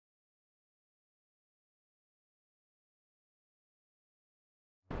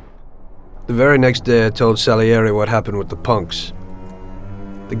The very next day I told Salieri what happened with the punks.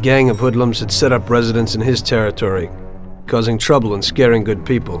 The gang of hoodlums had set up residence in his territory, causing trouble and scaring good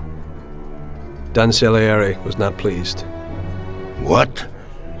people. Don Salieri was not pleased. What?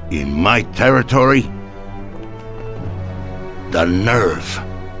 In my territory? The nerve.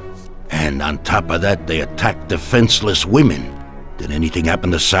 And on top of that, they attacked defenseless women. Did anything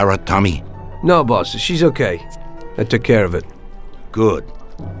happen to Sarah, Tommy? No, boss, she's okay. I took care of it. Good.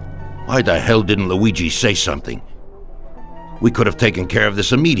 Why the hell didn't Luigi say something? We could have taken care of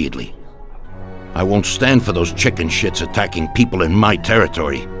this immediately. I won't stand for those chicken shits attacking people in my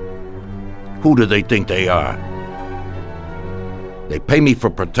territory. Who do they think they are? They pay me for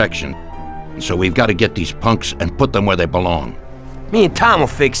protection, so we've got to get these punks and put them where they belong. Me and Tom will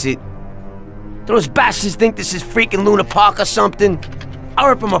fix it. Do those bastards think this is freaking Luna Park or something? I'll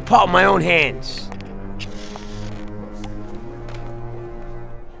rip them apart with my own hands.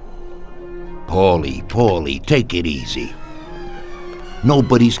 Paulie, take it easy.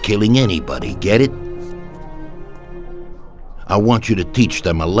 Nobody's killing anybody, get it? I want you to teach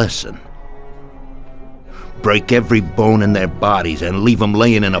them a lesson. Break every bone in their bodies and leave them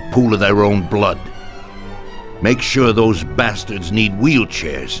laying in a pool of their own blood. Make sure those bastards need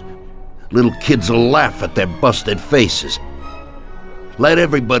wheelchairs. Little kids will laugh at their busted faces. Let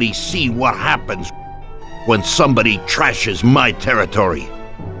everybody see what happens when somebody trashes my territory.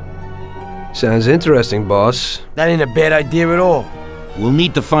 Sounds interesting, boss. That ain't a bad idea at all. We'll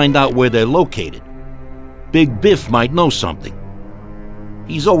need to find out where they're located. Big Biff might know something.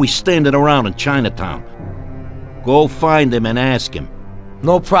 He's always standing around in Chinatown. Go find him and ask him.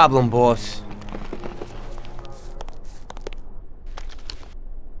 No problem, boss.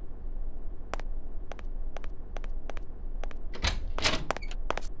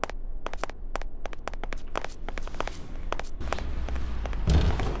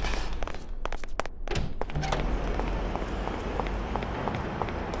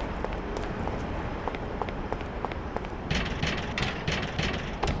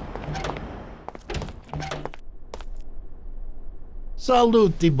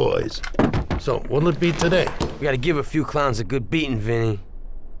 Salute, boys. So, what'll it be today? We gotta give a few clowns a good beating, Vinny.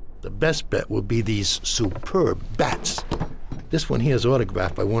 The best bet will be these superb bats. This one here is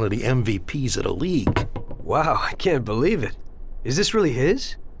autographed by one of the MVPs of the league. Wow, I can't believe it. Is this really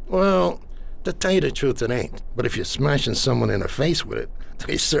his? Well, to tell you the truth, it ain't. But if you're smashing someone in the face with it,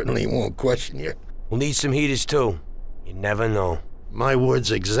 they certainly won't question you. We'll need some heaters, too. You never know. My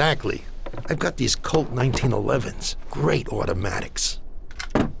words exactly. I've got these Colt 1911s. Great automatics.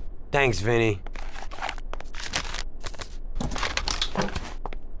 Thanks, Vinny.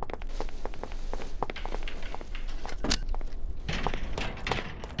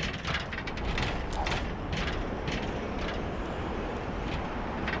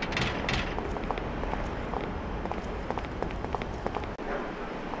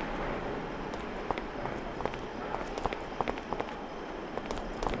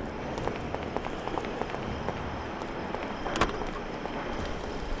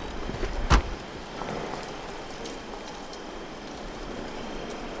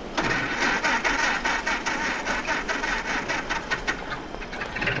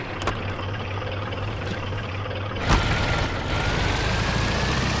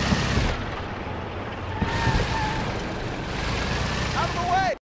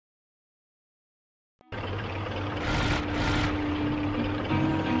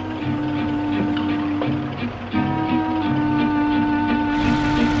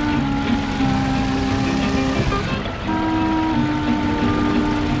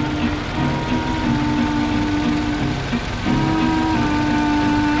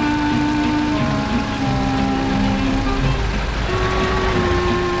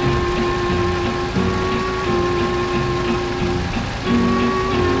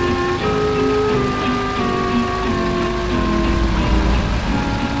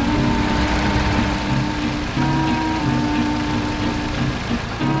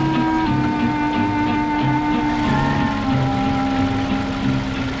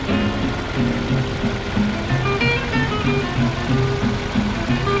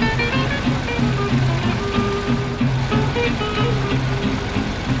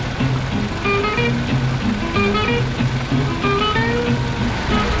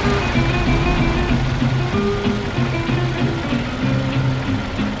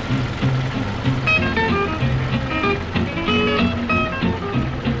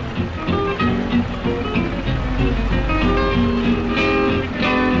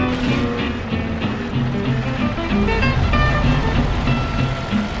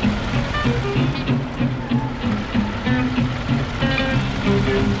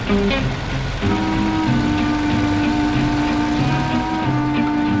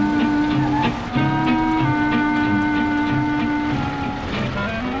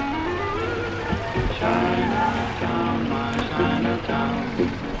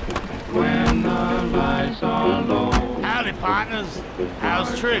 partners.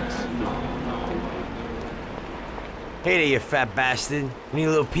 How's tricks? Hey there, you fat bastard. I need a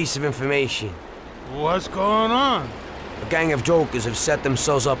little piece of information. What's going on? A gang of jokers have set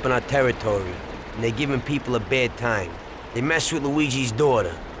themselves up in our territory, and they're giving people a bad time. They messed with Luigi's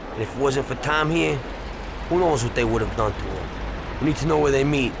daughter, and if it wasn't for Tom here, who knows what they would have done to her. We need to know where they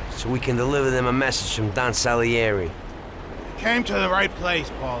meet, so we can deliver them a message from Don Salieri. You came to the right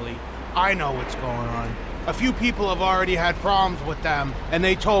place, Paulie. I know what's going on. A few people have already had problems with them, and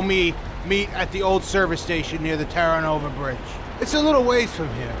they told me meet at the old service station near the Terranova Bridge. It's a little ways from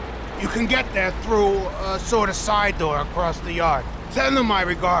here. You can get there through a sort of side door across the yard. Send them my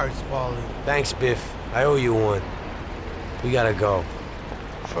regards, Paulie. Thanks, Biff. I owe you one. We gotta go.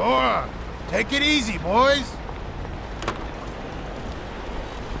 Sure. Take it easy, boys.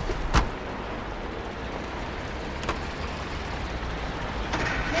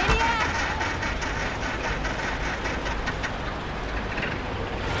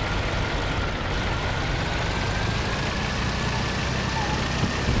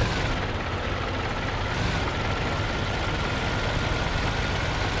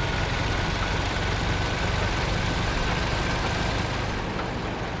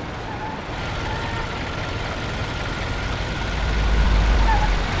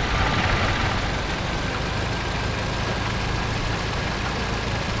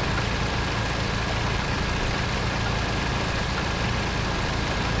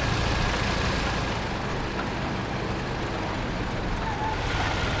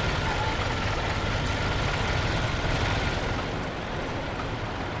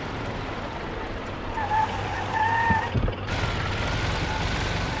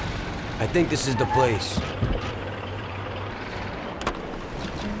 I think this is the place.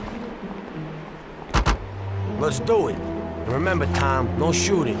 Let's do it. And remember, Tom, no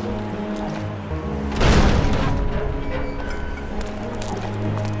shooting.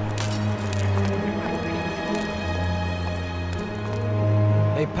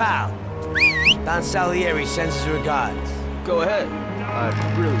 Hey, pal. Don Salieri sends his regards. Go ahead.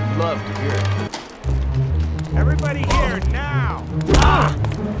 I'd really love to hear it. Everybody here now!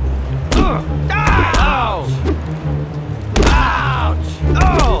 Ouch! Ouch!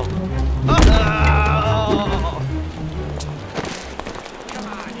 Oh! Come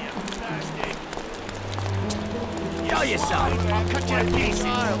on, you bastard! Yell yourself. I'll cut you to pieces!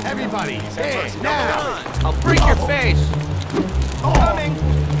 Everybody, hey, now! I'll break your face! Coming!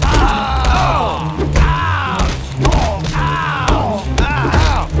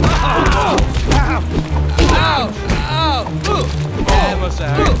 That must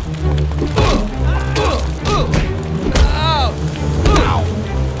have hurt.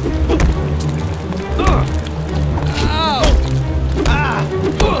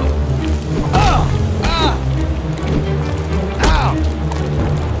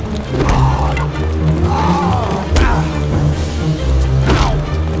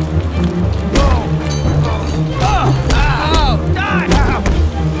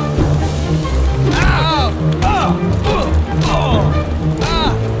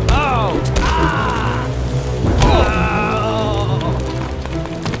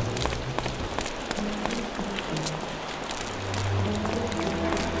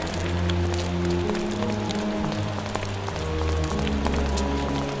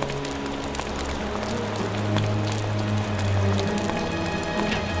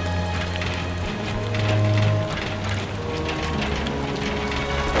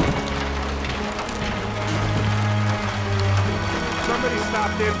 Somebody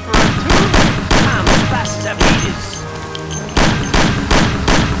stopped in for a tune! Tom, those bastards have heaters.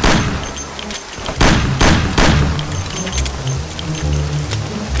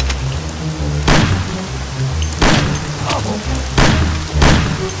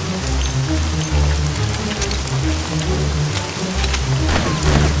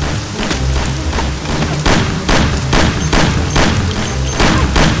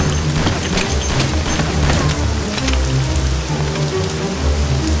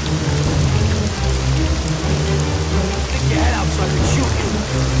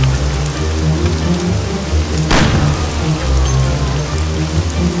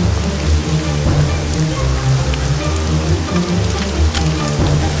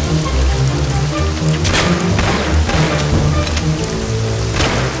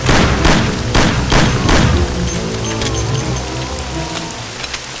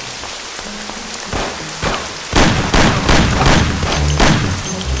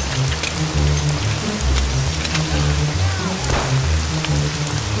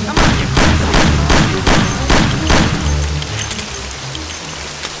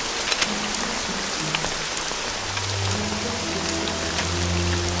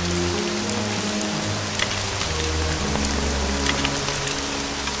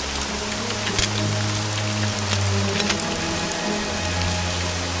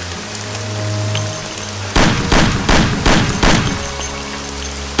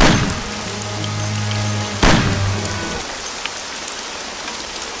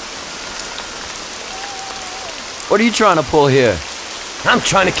 What are you trying to pull here? I'm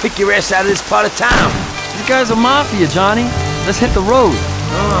trying to kick your ass out of this part of town. These guys are Mafia, Johnny. Let's hit the road.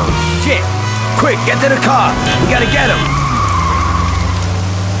 Oh, shit. Quick, get to the car. We gotta get him.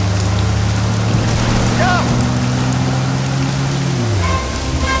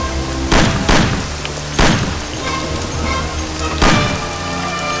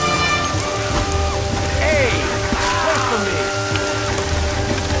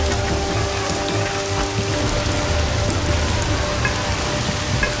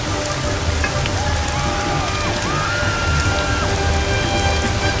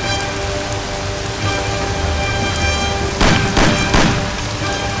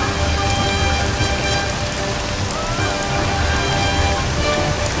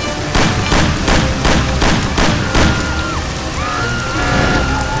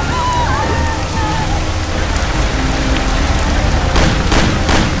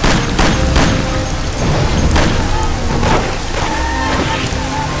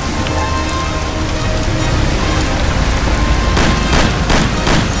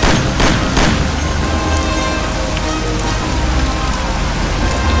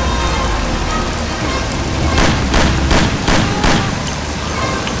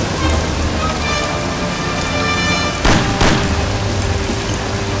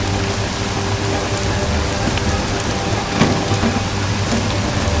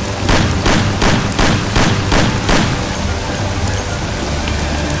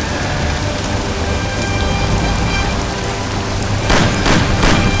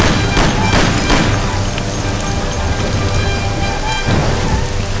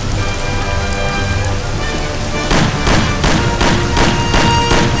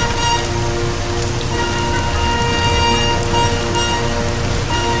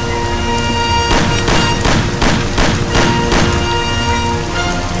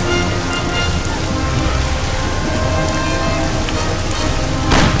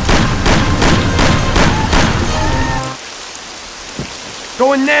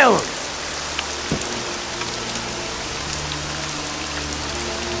 Go and nail him!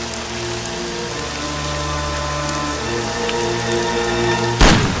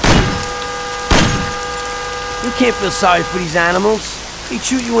 You can't feel sorry for these animals. He'd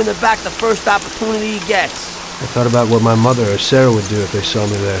shoot you in the back the first opportunity he gets. I thought about what my mother or Sarah would do if they saw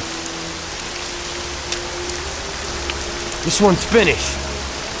me there. This one's finished.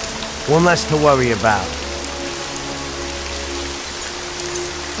 One less to worry about.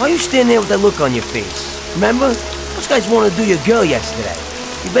 Why are you standing there with that look on your face? Remember? Those guys wanted to do your girl yesterday.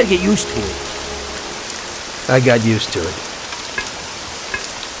 You better get used to it. I got used to it.